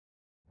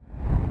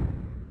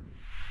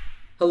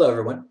Hello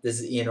everyone, this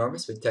is Ian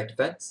Ormus with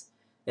TekDefense,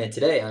 and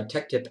today on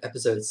TekTip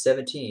episode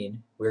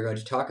 17 we're going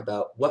to talk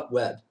about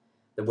WhatWeb,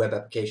 the web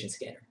application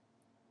scanner.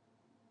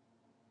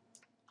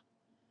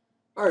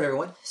 Alright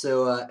everyone,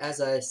 so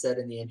as I said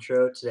in the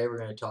intro, today we're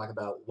going to talk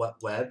about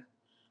WhatWeb.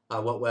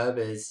 WhatWeb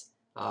is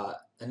a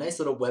nice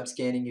little web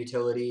scanning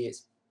utility.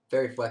 It's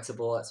very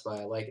flexible, that's why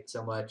I like it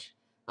so much,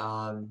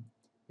 and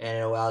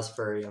it allows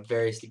for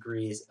various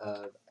degrees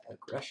of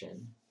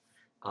aggression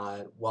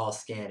while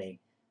scanning.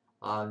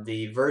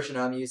 The version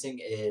I'm using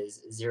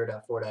is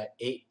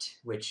 0.4.8,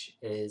 which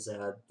is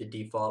the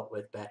default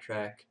with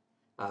Backtrack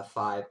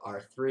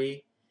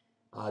 5R3.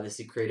 This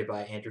is created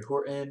by Andrew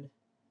Horton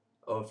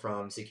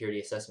from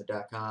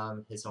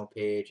securityassessment.com. His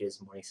homepage is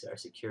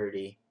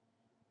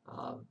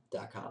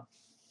morningstarsecurity.com.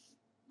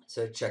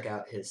 So check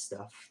out his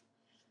stuff.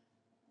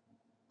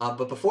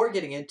 But before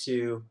getting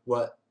into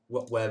what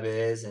web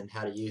is and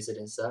how to use it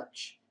and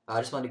such,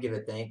 I just want to give a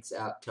thanks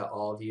out to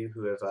all of you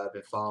who have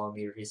been following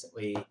me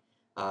recently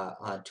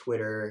on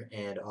Twitter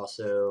and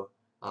also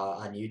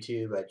on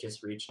YouTube. I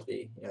just reached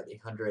the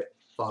 100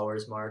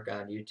 followers mark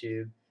on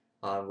YouTube,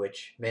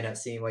 which may not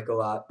seem like a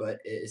lot, but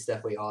it's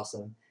definitely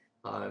awesome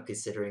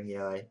considering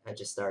I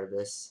just started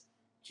this,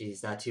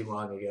 not too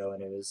long ago,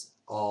 and it was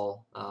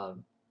all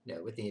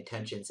with the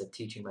intentions of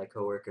teaching my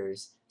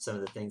coworkers some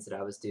of the things that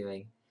I was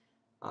doing.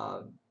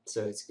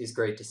 So it's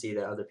great to see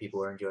that other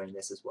people are enjoying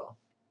this as well.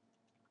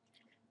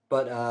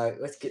 But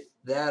let's get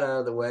that out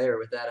of the way, or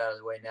with that out of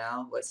the way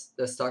now,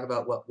 let's talk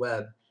about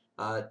WhatWeb.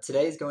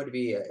 Today is going to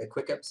be a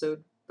quick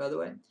episode, by the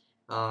way,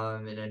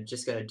 and I'm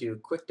just going to do a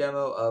quick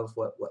demo of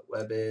what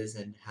WhatWeb is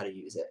and how to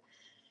use it.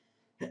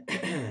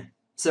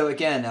 So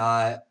again,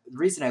 the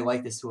reason I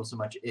like this tool so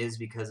much is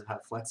because of how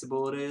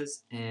flexible it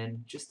is,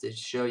 and just to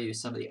show you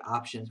some of the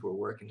options we're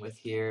working with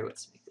here,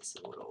 let's make this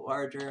a little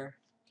larger.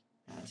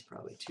 That's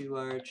probably too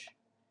large.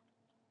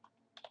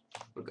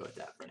 We'll go with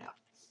that for now.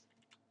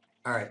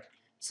 All right.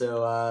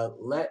 So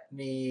let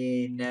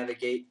me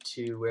navigate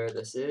to where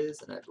this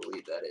is, and I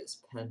believe that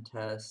is pen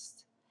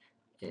test,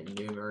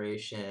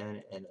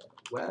 enumeration, and then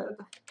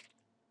web.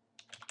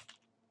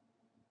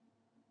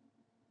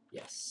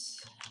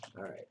 Yes.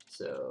 All right.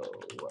 So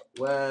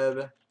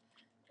web,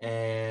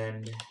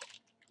 and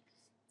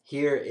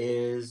here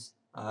is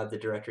the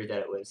directory that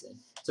it lives in.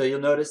 So you'll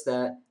notice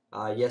that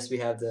yes, we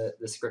have the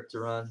script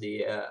to run,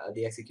 the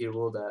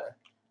executable, the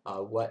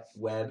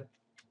WhatWeb.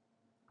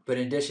 But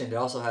in addition, it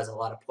also has a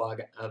lot of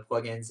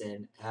plugins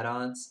and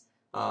add-ons.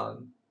 There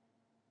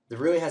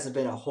really hasn't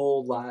been a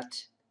whole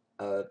lot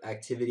of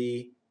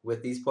activity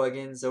with these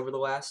plugins over the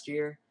last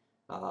year,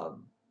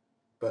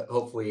 but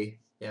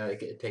hopefully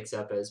it picks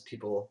up as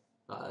people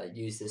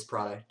use this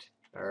product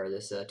or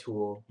this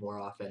tool more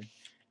often.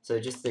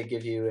 So just to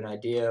give you an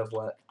idea of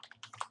what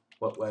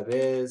WhatWeb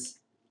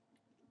is,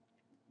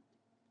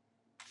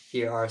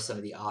 here are some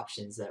of the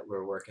options that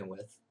we're working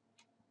with.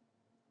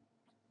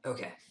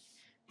 Okay.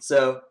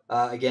 So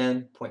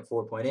again,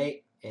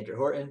 0.4.8, Andrew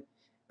Horton.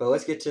 But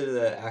let's get to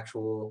the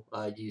actual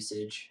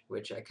usage,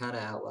 which I kind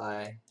of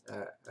outline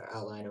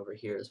over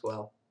here as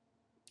well.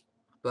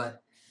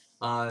 But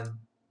what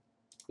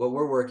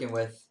we're working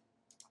with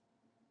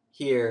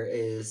here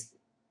is,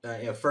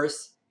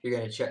 first you're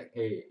going to check.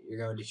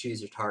 You're going to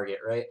choose your target,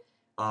 right?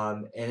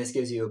 And this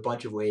gives you a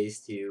bunch of ways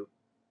to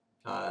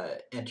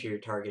enter your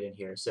target in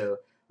here. So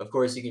of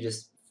course you can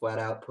just flat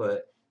out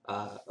put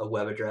a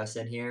web address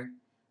in here.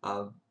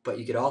 But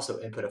you could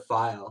also input a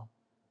file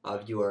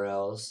of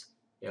URLs,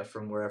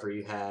 from wherever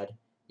you had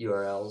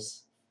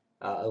URLs,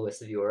 a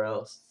list of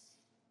URLs.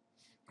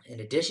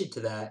 In addition to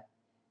that,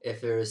 if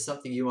there is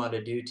something you want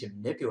to do to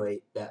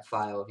manipulate that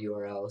file of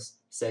URLs,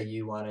 say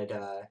you wanted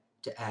to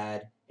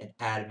add an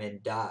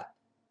admin dot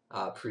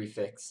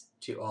prefix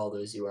to all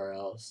those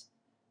URLs,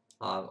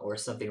 or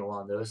something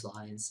along those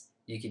lines,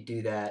 you could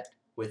do that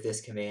with this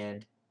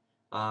command.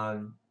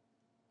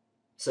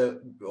 So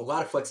a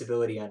lot of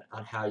flexibility on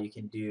how you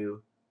can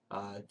do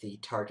the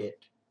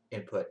target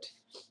input.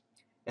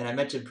 And I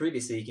mentioned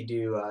previously you can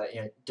do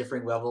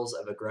differing levels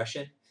of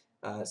aggression.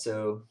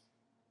 So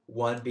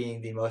one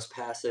being the most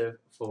passive,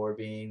 4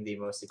 being the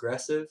most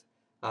aggressive.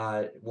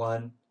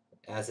 1,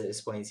 as it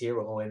explains here,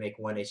 will only make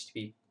 1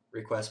 HTTP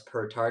request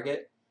per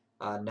target,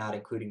 not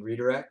including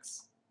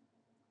redirects.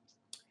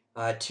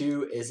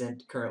 2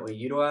 isn't currently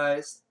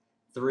utilized.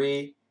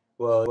 3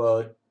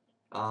 will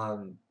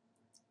on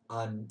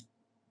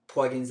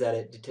plugins that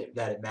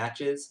it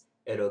matches,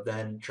 it'll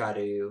then try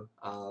to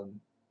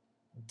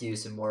do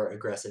some more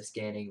aggressive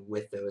scanning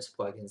with those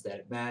plugins that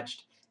it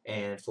matched.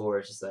 And 4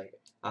 is just like,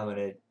 I'm going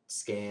to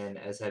scan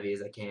as heavy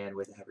as I can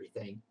with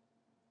everything.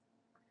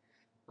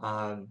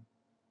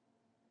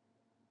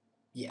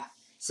 Yeah.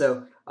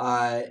 So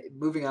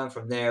moving on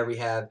from there, we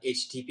have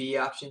HTTP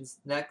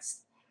options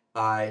next.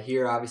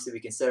 Here, obviously,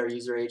 we can set our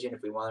user agent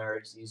if we want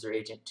our user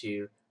agent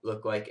to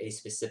look like a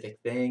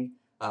specific thing.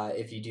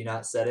 If you do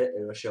not set it,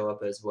 it will show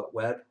up as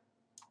WhatWeb.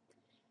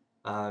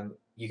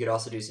 You could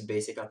also do some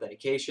basic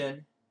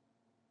authentication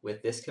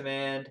with this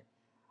command.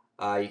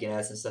 You can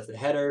add some stuff to the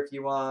header if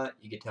you want.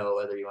 You can tell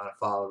whether you want to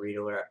follow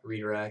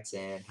redirects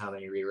and how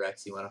many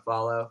redirects you want to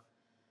follow.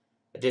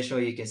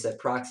 Additionally, you can set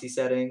proxy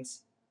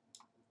settings,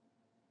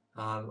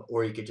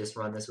 or you could just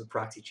run this with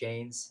proxy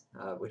chains,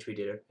 which we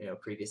did a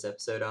previous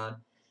episode on.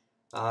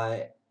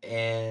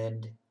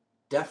 And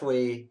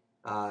definitely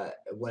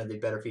one of the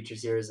better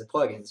features here is the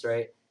plugins,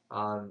 right?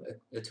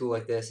 A tool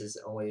like this is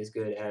only as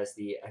good as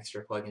the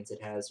extra plugins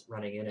it has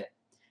running in it.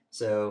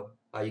 So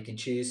you can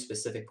choose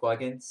specific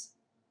plugins,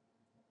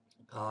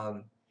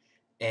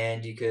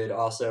 and you could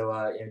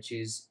also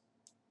choose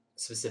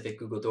specific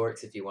Google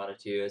Dorks if you wanted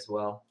to as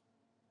well.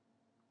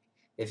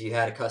 If you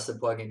had a custom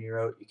plugin you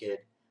wrote, you could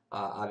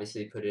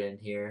obviously put it in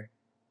here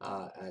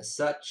as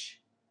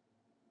such.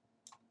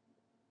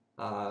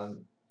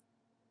 And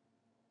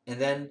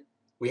then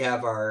we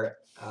have our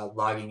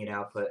logging and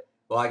output.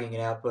 Logging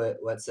and output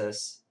lets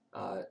us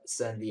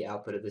send the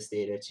output of this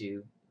data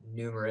to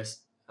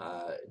numerous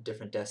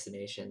different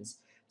destinations.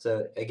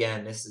 So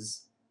again, this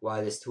is why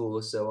this tool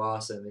is so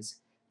awesome, is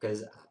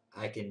because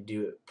I can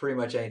do pretty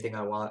much anything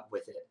I want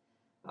with it.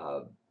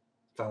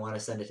 If I want to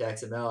send it to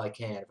XML, I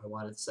can. If I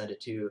wanted to send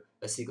it to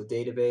a SQL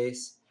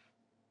database,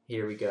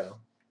 here we go.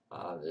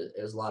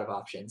 There's a lot of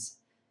options.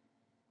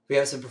 We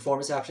have some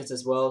performance options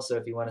as well, so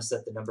if you want to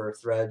set the number of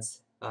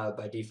threads,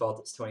 by default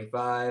it's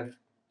 25. If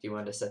you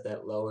want to set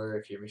that lower,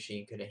 if your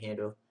machine couldn't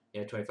handle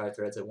 25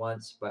 threads at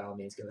once, by all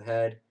means go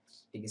ahead.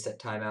 You can set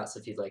timeouts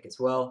if you'd like as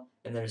well,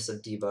 and there's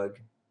some debug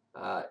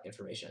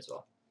information as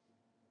well.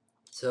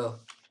 So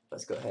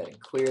let's go ahead and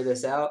clear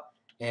this out,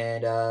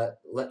 and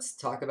let's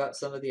talk about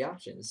some of the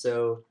options.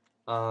 So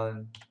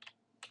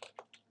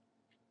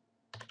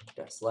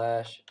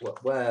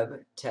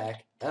 /WhatWeb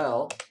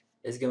TekL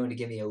is going to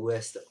give me a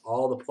list of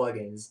all the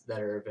plugins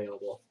that are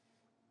available.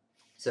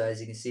 So as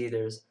you can see,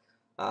 there's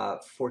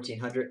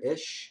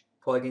 1,400-ish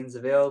plugins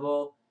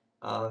available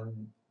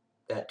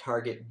that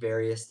target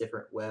various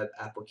different web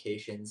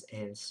applications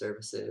and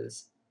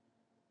services.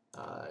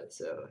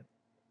 So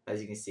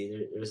as you can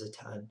see, there's a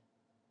ton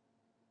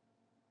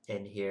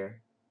in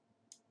here,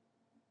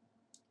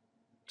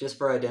 just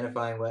for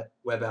identifying what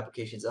web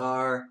applications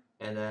are,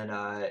 and then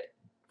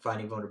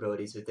finding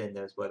vulnerabilities within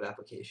those web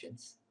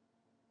applications.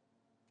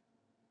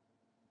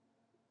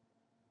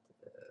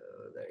 So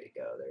there you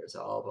go, there's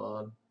all of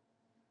them.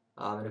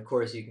 And of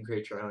course you can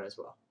create your own as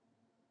well.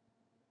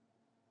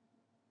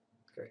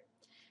 Great.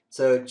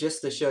 So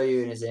just to show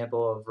you an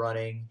example of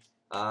running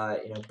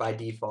by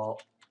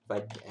default, if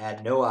I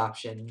add no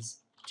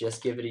options,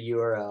 just give it a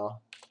URL.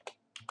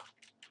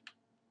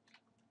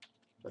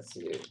 Let's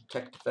do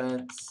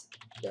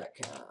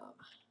TekDefense.com.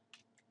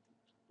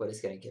 What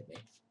is going to give me?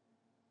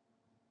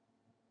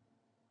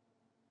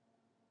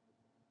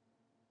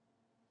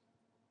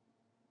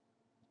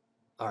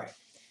 Alright,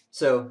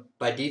 so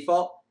by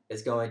default,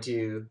 it's going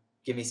to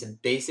give me some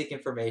basic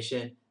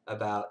information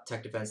about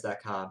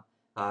TekDefense.com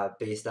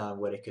based on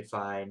what it could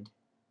find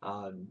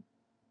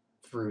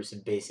through some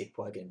basic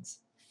plugins.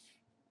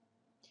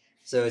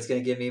 So it's going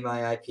to give me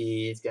my IP,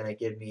 it's going to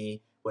give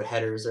me what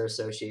headers are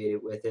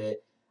associated with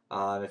it.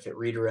 If it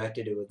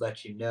redirected, it would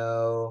let you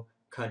know,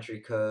 country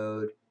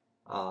code,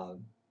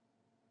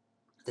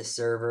 the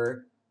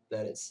server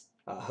that it's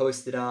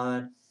hosted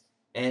on,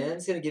 and then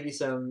it's going to give you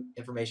some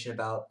information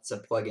about some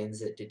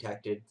plugins it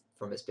detected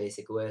from its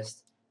basic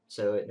list.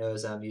 So it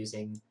knows I'm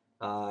using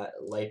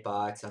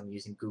Lightbox, I'm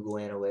using Google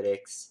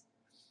Analytics.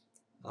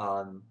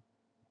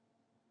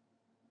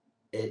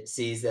 It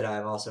sees that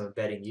I'm also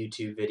embedding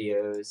YouTube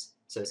videos,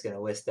 so it's going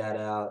to list that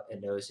out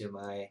and knows who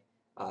my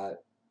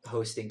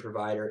hosting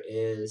provider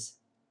is.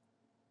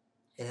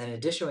 And then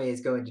additionally, it's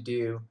going to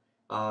do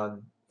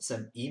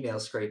some email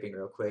scraping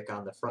real quick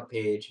on the front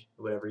page,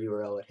 whatever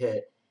URL it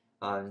hit,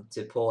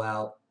 to pull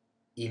out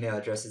email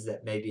addresses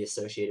that may be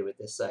associated with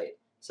this site.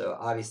 So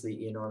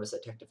obviously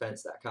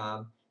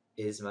enormous@TekDefense.com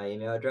is my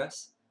email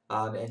address.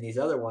 And these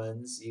other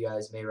ones you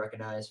guys may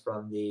recognize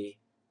from the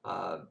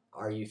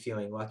Are You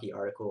Feeling Lucky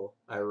article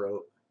I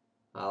wrote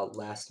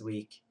last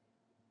week.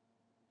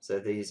 So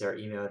these are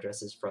email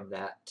addresses from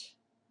that.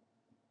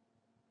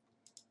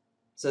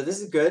 So this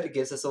is good. It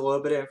gives us a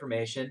little bit of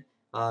information.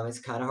 It's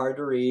kind of hard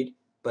to read,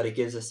 but it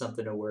gives us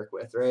something to work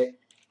with, right?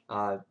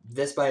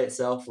 This by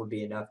itself would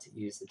be enough to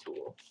use the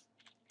tool.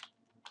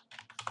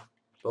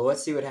 But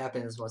let's see what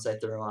happens once I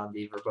throw on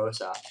the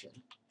verbose option.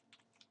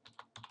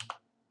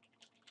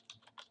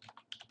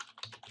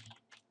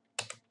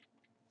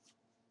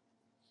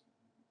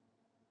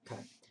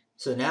 Okay,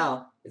 so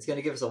now it's going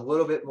to give us a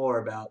little bit more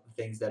about the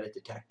things that it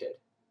detected.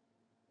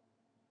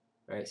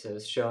 Right, so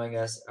it's showing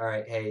us, all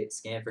right, hey,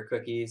 scan for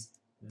cookies.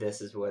 This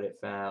is what it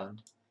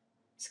found.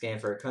 Scan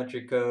for a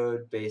country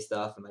code based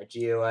off of my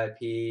geo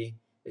IP.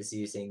 Is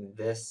using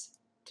this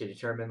to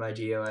determine my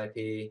geo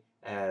IP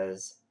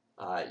as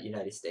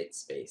United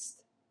States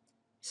based.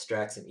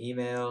 Extract some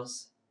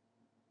emails,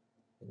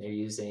 and they're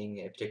using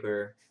a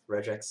particular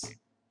regex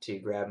to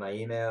grab my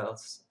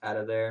emails out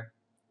of there,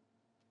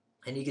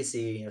 and you can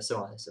see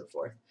so on and so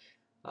forth.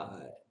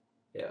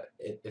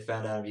 It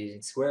found out I'm using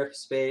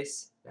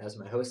Squarespace as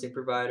my hosting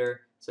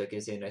provider, So it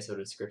gives you a nice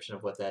little description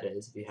of what that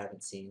is if you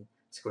haven't seen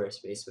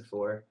Squarespace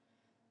before.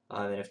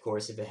 And of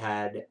course, if it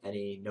had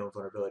any known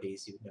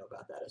vulnerabilities, you would know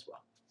about that as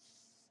well.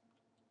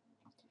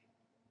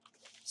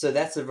 So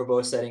that's the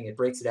verbose setting. It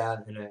breaks it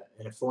out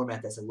in a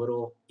format that's a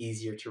little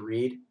easier to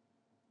read.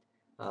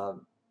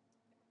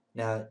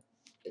 Now,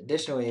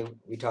 additionally,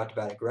 we talked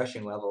about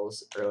aggression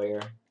levels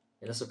earlier,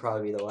 and this will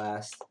probably be the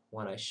last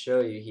one I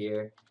show you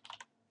here.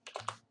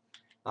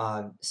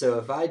 So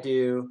if I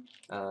do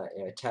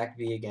attack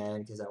V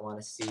again, because I want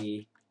to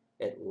see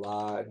it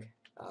log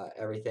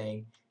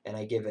everything, and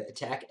I give it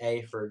attack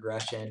A for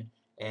aggression,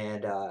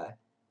 and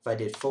if I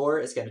did 4,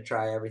 it's going to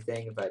try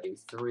everything. If I do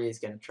 3, it's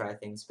going to try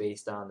things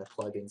based on the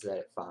plugins that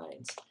it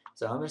finds.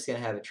 So I'm just going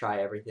to have it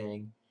try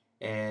everything,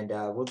 and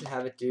we'll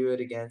have it do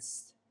it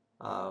against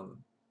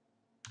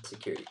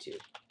SecurityTube.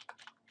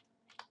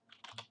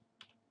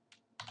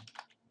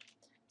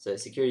 So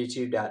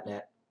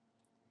securitytube.net,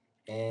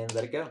 and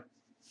let it go.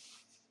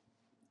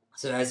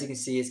 So as you can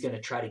see, it's going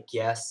to try to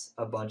guess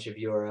a bunch of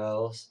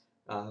URLs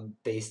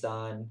based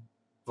on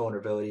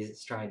vulnerabilities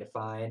it's trying to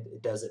find.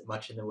 It does it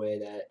much in the way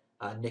that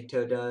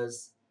Nikto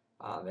does.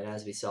 And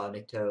as we saw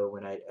Nikto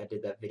when I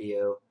did that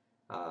video,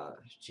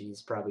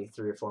 geez, probably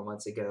 3 or 4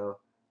 months ago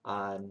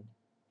on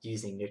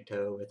using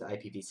Nikto with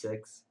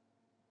IPv6.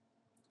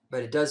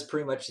 But it does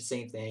pretty much the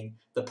same thing.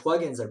 The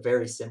plugins are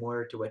very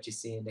similar to what you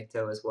see in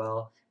Nikto as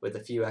well, with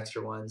a few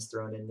extra ones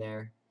thrown in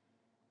there.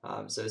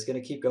 So it's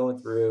going to keep going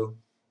through.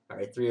 All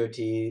right,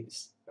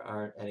 3OTs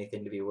aren't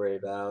anything to be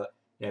worried about.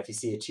 If you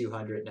see a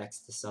 200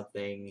 next to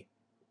something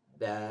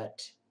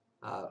that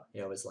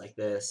is like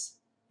this,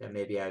 then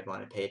maybe I'd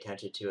want to pay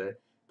attention to it.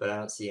 But I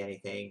don't see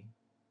anything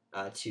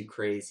too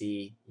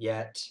crazy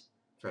yet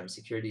from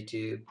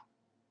SecurityTube.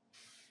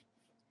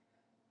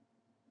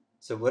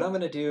 So what I'm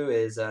going to do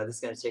is this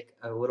is going to take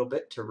a little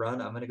bit to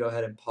run. I'm going to go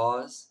ahead and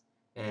pause,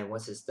 and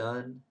once it's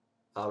done,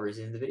 I'll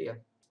resume the video.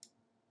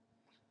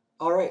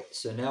 Alright,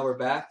 so now we're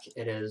back.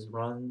 It has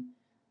run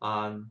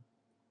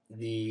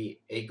the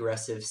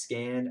aggressive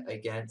scan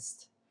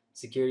against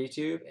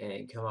SecurityTube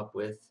and come up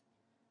with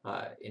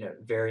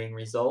varying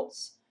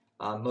results.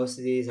 Most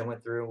of these I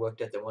went through and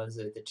looked at the ones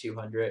at the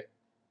 200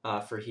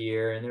 for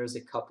here, and there was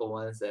a couple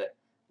ones that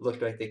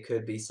looked like they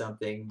could be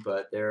something,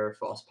 but they're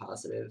false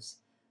positives,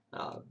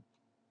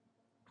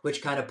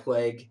 which kind of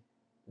plague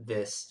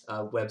this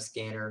web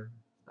scanner.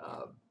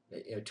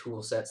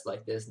 Tool sets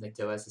like this.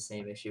 Nikto has the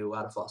same issue. A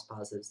lot of false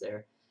positives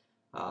there,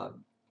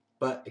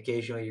 but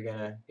occasionally you're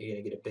gonna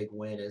get a big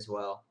win as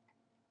well.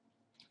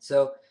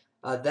 So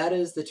that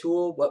is the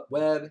tool,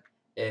 WhatWeb.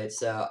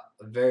 It's a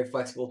very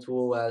flexible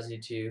tool, allows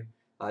you to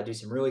do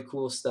some really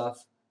cool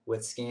stuff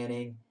with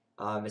scanning,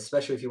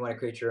 especially if you want to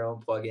create your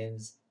own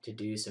plugins to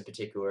do some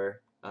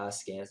particular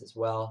scans as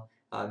well.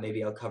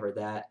 Maybe I'll cover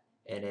that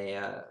in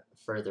a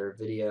further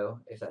video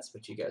if that's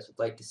what you guys would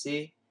like to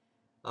see.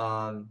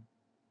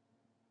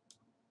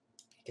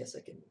 I guess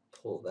I can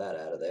pull that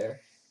out of there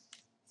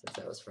since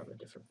that was from a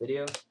different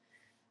video.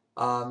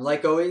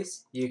 Like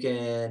always, you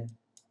can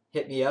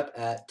hit me up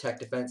at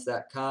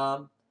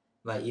TekDefense.com.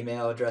 My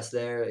email address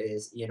there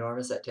is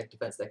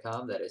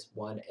enormous@TekDefense.com. That is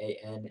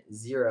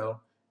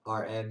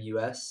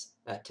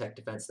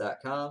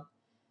 1AN0RMUS@TekDefense.com.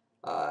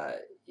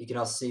 You can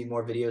also see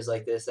more videos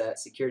like this at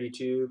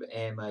SecurityTube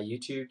and my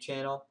YouTube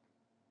channel.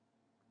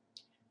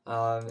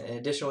 And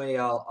additionally,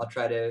 I'll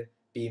try to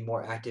be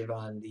more active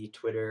on the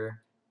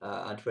Twitter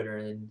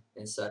and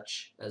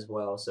such as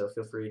well, so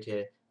feel free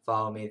to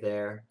follow me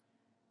there.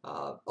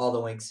 All the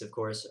links, of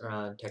course, are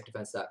on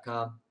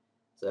TekDefense.com.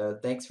 So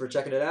thanks for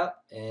checking it out,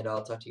 and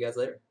I'll talk to you guys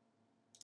later.